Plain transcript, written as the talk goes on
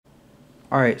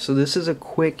Alright, so this is a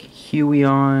quick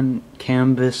Huion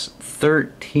Kamvas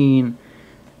 13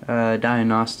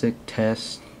 diagnostic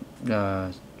test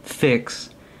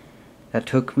fix that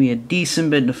took me a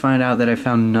decent bit to find out that I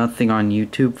found nothing on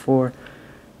YouTube for.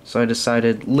 So I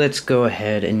decided, let's go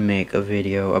ahead and make a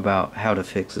video about how to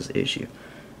fix this issue.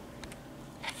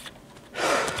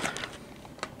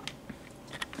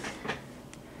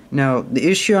 Now, the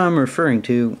issue I'm referring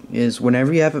to is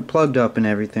whenever you have it plugged up and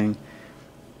everything,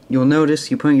 you'll notice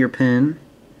you put your pin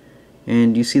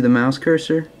and you see the mouse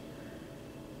cursor.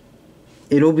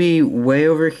 It'll be way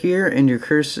over here, and your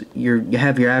cursor, you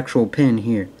have your actual pin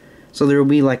here. So there will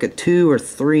be like a 2 or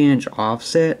 3 inch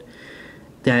offset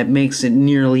that makes it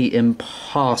nearly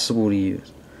impossible to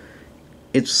use.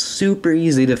 It's super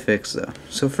easy to fix though.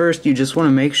 So first you just want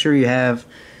to make sure you have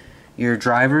your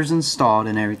drivers installed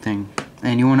and everything,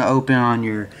 and you want to open on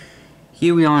your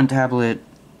Huion tablet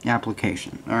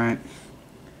application. Alright,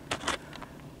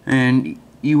 and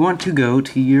you want to go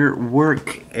to your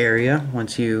work area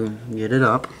once you get it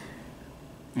up,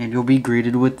 and you'll be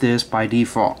greeted with this by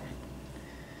default.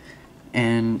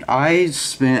 And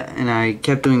I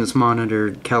kept doing this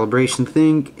monitor calibration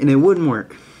thing, and it wouldn't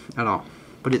work at all.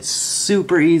 But it's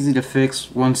super easy to fix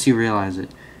once you realize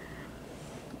it.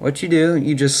 What you do,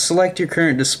 you just select your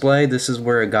current display. This is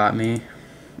where it got me.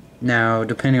 Now,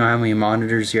 depending on how many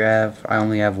monitors you have, I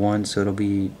only have one, so it'll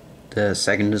be the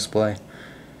second display.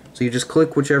 So you just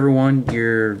click whichever one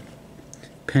your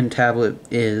pen tablet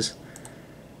is,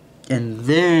 and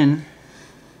then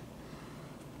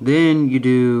you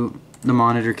do the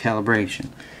monitor calibration,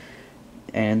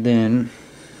 and then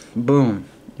boom,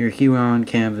 your Huion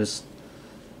Kamvas,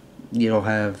 you'll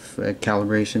have a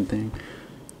calibration thing.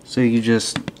 So you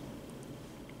just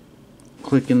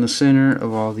click in the center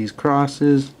of all these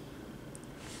crosses,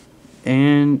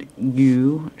 and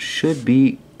you should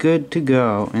be good to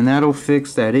go, and that'll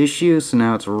fix that issue. So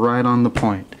now it's right on the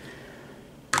point.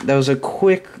 That was a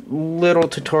quick little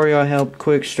tutorial. I helped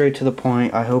quick, straight to the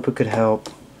point. I hope it could help.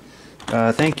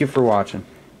 Thank you for watching.